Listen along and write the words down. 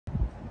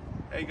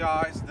Hey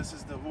guys, this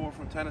is Davor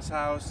from Tennis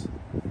House.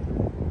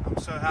 I'm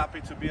so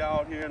happy to be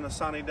out here on a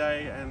sunny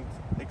day and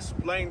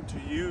explain to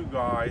you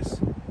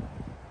guys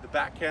the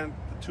backhand,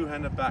 the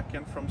two-handed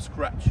backhand from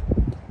scratch.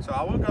 So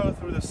I will go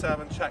through the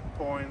 7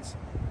 checkpoints,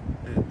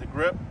 the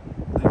grip,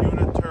 the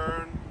unit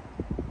turn,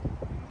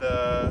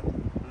 the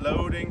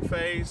loading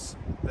phase,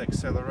 the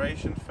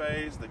acceleration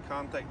phase, the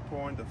contact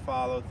point, the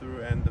follow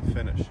through, and the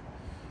finish.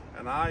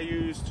 And I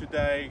use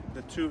today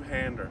the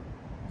two-hander.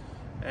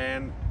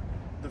 And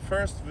the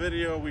first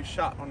video we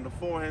shot on the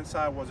forehand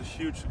side was a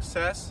huge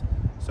success,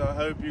 so I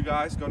hope you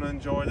guys gonna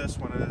enjoy this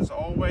one. And as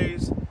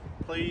always,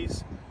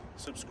 please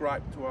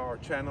subscribe to our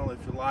channel if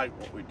you like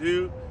what we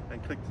do,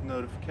 and click the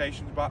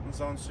notification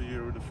buttons on so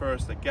you're the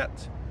first to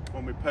get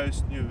when we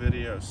post new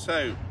videos.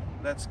 So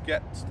let's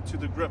get to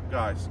the grip,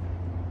 guys.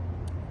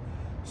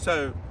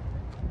 So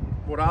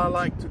what I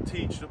like to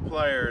teach the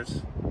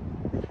players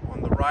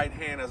on the right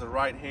hand as a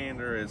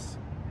right-hander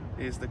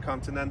is the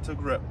continental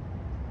grip.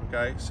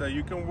 Okay, so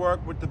you can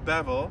work with the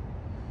bevel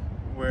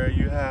where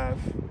you have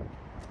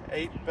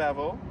 8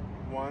 bevel,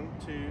 1,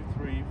 2,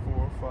 3,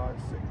 4, 5,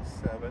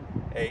 6, 7,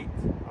 8,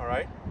 all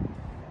right?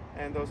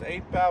 And those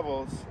 8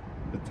 bevels,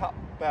 the top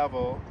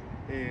bevel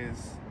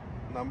is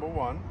number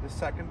 1, the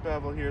second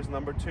bevel here is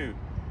number 2.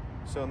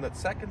 So in that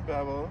second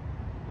bevel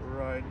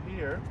right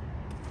here,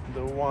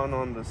 the one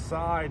on the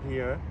side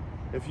here,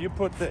 if you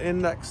put the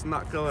index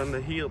knuckle and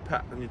the heel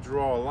pad and you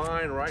draw a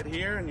line right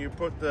here and you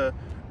put the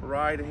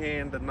right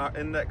hand, the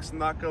index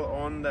knuckle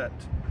on that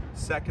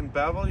second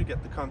bevel, you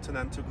get the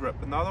continental grip.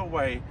 Another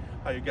way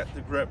how you get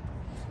the grip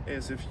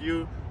is if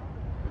you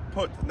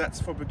put, that's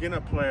for beginner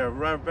player,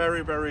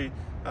 very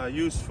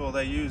useful.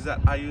 They use that,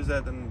 I use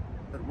that, and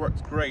it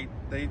works great.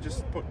 They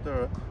just put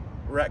the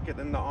racket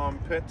in the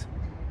armpit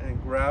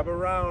and grab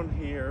around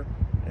here,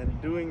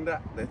 and doing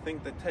that, they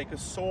think they take a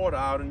sword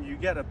out and you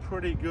get a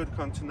pretty good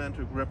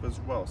continental grip as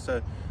well.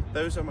 So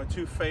those are my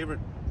 2 favorite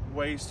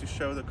ways to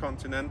show the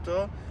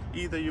continental.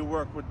 Either you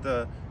work with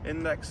the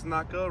index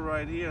knuckle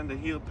right here and the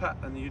heel pad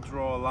and you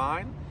draw a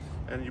line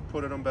and you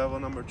put it on bevel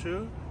number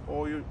 2,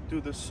 or you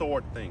do the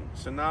sword thing.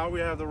 So now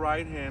we have the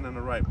right hand in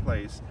the right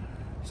place.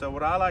 So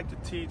what I like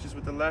to teach is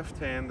with the left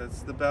hand,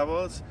 it's the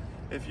bevels.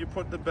 If you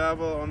put the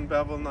bevel on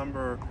bevel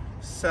number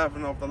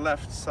 7 of the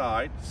left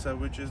side, so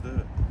which is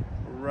the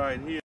right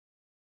here,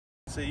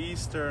 it's the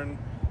eastern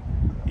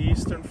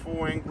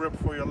forehand grip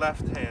for your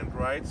left hand,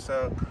 right?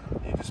 So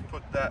you just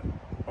put that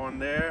on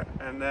there,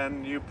 and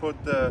then you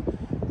put the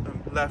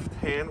left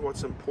hand,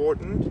 what's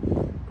important,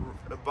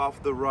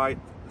 above the right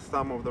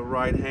thumb of the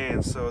right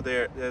hand. So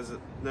there's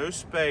no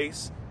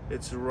space,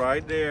 it's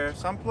right there.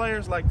 Some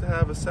players like to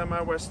have a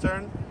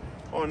semi-western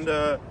on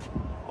the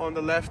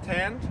left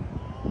hand,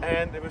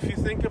 and if you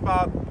think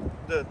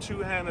about the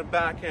two-handed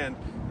backhand,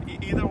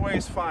 either way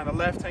is fine. A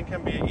left hand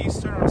can be an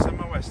eastern or a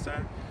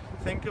semi-western.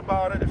 Think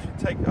about it. If you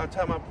take, I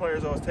tell my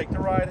players always, take the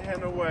right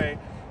hand away,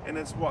 and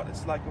it's what?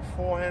 It's like a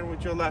forehand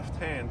with your left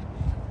hand.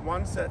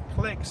 Once that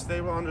clicks,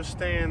 they will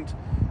understand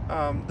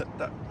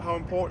how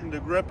important the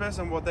grip is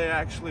and what they're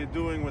actually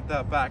doing with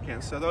that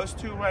backhand. So those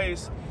 2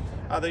 ways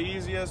are the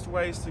easiest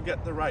ways to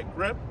get the right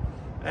grip.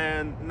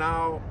 And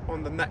now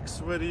on the next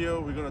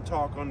video, we're going to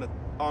talk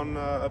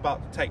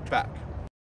about the take back.